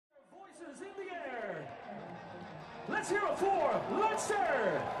Let's hear it for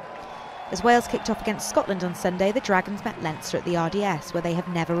Leinster! As Wales kicked off against Scotland on Sunday, the Dragons met Leinster at the RDS, where they have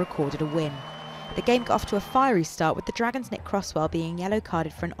never recorded a win. The game got off to a fiery start, with the Dragons' Nick Crosswell being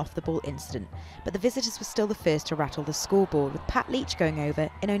yellow-carded for an off-the-ball incident, but the visitors were still the first to rattle the scoreboard, with Pat Leach going over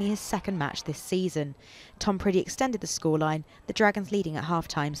in only his second match this season. Tom Priddy extended the scoreline, the Dragons leading at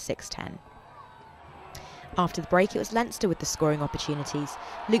half-time 6-10. After the break, it was Leinster with the scoring opportunities.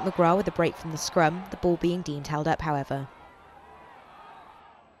 Luke McGrath with a break from the scrum, the ball being deemed held up, however.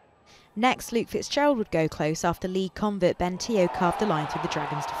 Next, Luke Fitzgerald would go close after league convert Ben Teo carved the line through the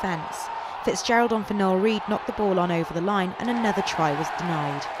Dragons' defence. Fitzgerald on for Noel Reid knocked the ball on over the line and another try was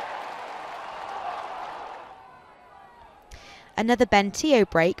denied. Another Ben Teo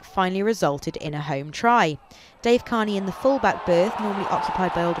break finally resulted in a home try. Dave Carney in the full-back berth, normally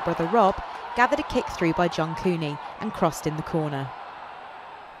occupied by older brother Rob, gathered a kick through by John Cooney and crossed in the corner.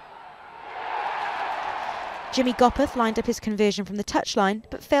 Jimmy Gopperth lined up his conversion from the touchline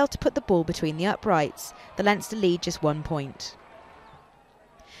but failed to put the ball between the uprights. The Leinster lead just 1 point.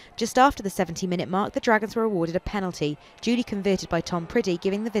 Just after the 70-minute mark, the Dragons were awarded a penalty, duly converted by Tom Priddy,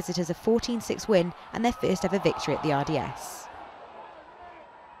 giving the visitors a 14-6 win and their first ever victory at the RDS.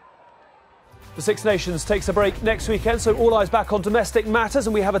 The Six Nations takes a break next weekend, so all eyes back on domestic matters,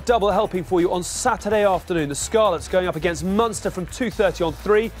 and we have a double helping for you on Saturday afternoon. The Scarlets going up against Munster from 2:30 on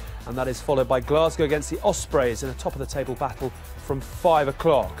 3, and that is followed by Glasgow against the Ospreys in a top-of-the-table battle from 5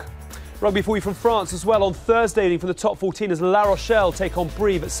 o'clock. Rugby for you from France as well on Thursday evening for the top 14 as La Rochelle take on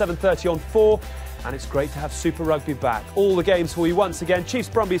Brive at 7:30 on 4, and it's great to have Super Rugby back. All the games for you once again. Chiefs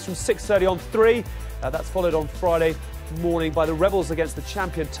Brumbies from 6:30 on 3. That's followed on Friday morning by the Rebels against the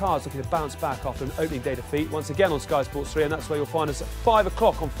champion Tars, looking to bounce back after an opening day defeat once again on Sky Sports 3, and that's where you'll find us at 5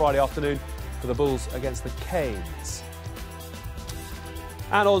 o'clock on Friday afternoon for the Bulls against the Canes.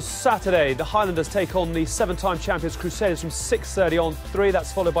 And on Saturday, the Highlanders take on the 7-time champions Crusaders from 6:30 on 3.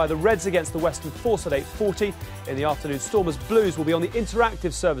 That's followed by the Reds against the Western Force at 8:40. In the afternoon, Stormers Blues will be on the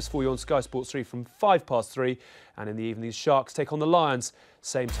interactive service for you on Sky Sports 3 from 3:05. And in the evening, Sharks take on the Lions,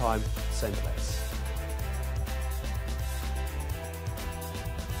 same time, same place.